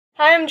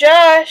Hi, I'm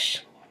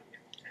Josh.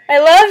 I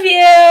love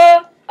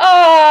you.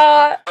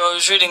 Aww. I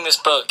was reading this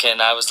book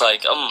and I was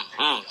like,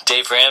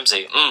 Dave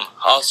Ramsey,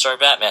 All-Star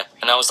Batman.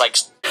 And I was like...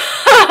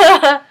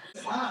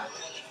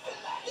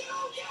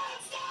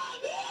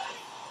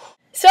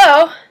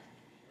 So,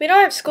 we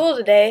don't have school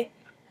today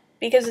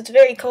because it's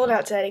very cold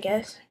outside, I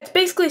guess. It's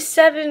basically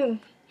 7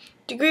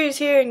 degrees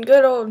here in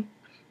good old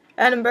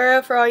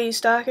Edinburgh for all you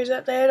stalkers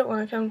out there that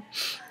want to come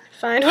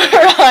find where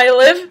I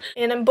live.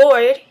 And I'm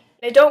bored.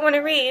 I don't want to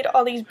read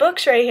all these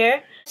books right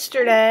here.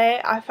 Yesterday,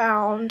 I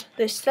found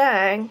this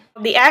thing,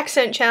 the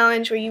accent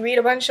challenge, where you read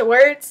a bunch of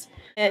words,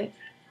 and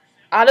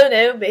I don't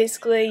know,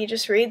 basically you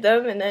just read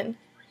them, and then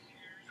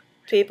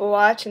people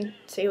watch and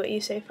see what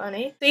you say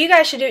funny. So you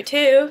guys should do it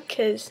too,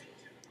 because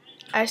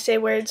I say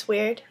words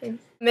weird. And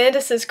Amanda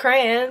says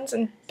crayons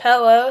and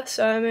pillow,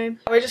 so I mean,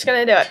 we're just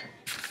gonna do it.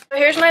 So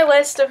here's my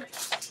list of,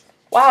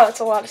 wow, that's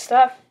a lot of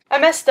stuff. I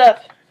messed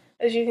up,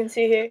 as you can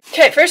see here.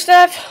 Okay, first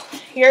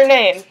off, your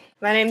name.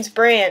 My name's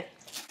Brie.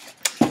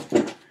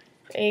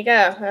 There you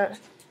go.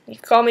 You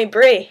can call me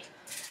Brie.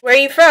 Where are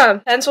you from?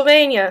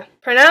 Pennsylvania.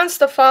 Pronounce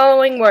the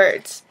following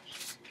words.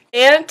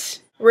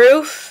 Ant,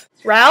 roof,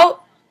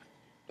 route,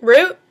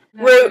 root,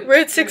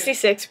 route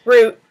 66,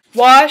 root,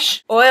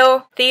 wash,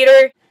 oil,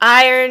 theater,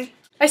 iron.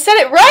 I said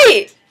it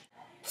right!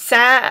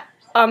 I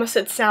almost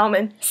said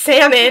salmon.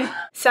 Salmon.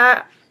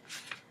 I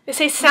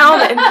say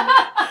salmon.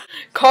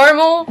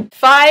 Caramel,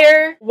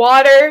 fire,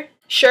 water,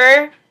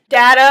 sure,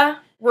 data,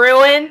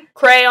 ruin,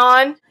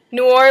 crayon,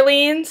 New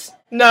Orleans.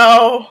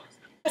 No,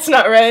 that's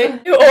not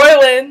right. New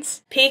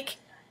Orleans.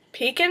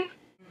 Pecan?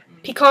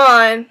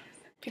 Pecan.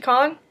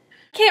 Pecan?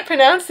 Can't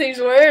pronounce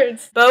these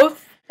words.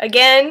 Both.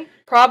 Again.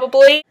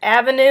 Probably.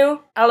 Avenue.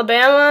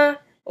 Alabama.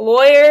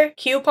 Lawyer.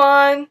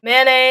 Coupon.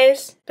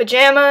 Mayonnaise.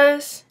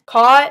 Pajamas.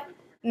 Caught.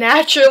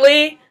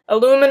 Naturally.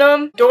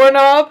 Aluminum.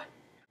 Doorknob.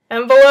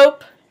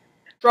 Envelope.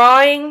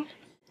 Drawing.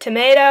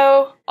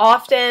 Tomato.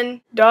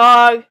 Often.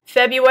 Dog.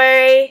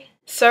 February.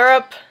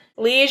 Syrup.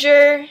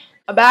 Leisure.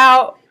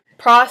 About.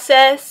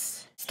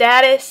 Process,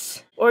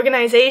 status,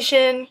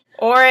 organization,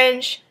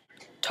 orange,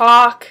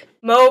 talk,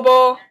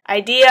 mobile,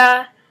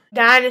 idea,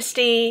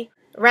 dynasty,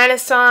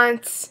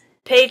 renaissance,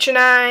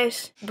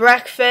 patronize,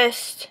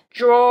 breakfast,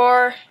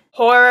 drawer,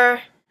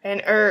 horror,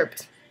 and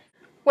herbs.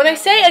 When I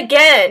say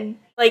again,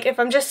 like if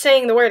I'm just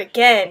saying the word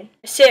again,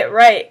 I say it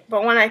right,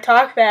 but when I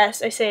talk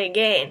fast, I say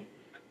again.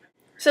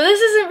 So this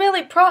isn't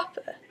really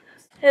proper.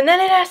 And then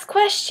it asks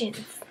questions.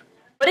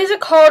 What is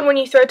it called when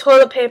you throw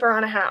toilet paper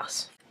on a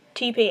house?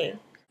 TPing.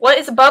 What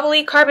is a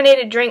bubbly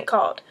carbonated drink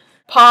called?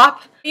 Pop.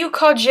 What do you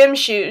call gym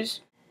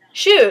shoes?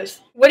 Shoes.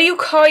 What do you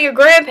call your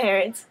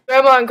grandparents?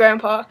 Grandma and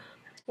grandpa.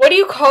 What do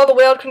you call the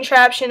wheeled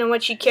contraption in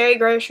which you carry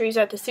groceries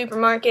at the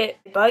supermarket?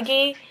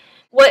 Buggy.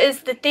 What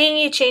is the thing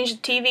you change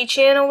the TV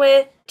channel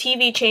with?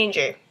 TV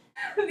changer.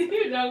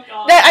 You don't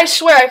call That, I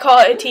swear I call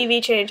it a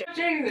TV changer.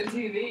 changing the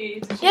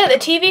TV. Yeah, the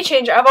TV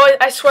changer.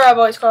 I swear I've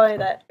always called it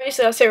that.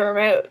 Obviously I'll say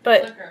remote,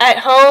 but at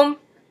home,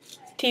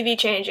 TV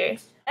changer.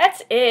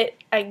 That's it.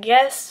 I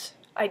guess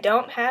I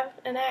don't have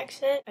an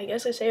accent. I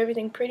guess I say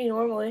everything pretty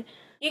normally.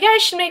 You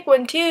guys should make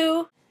one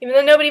too, even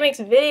though nobody makes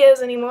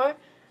videos anymore.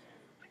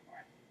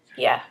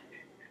 Yeah.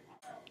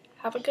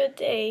 Have a good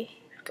day.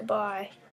 Goodbye.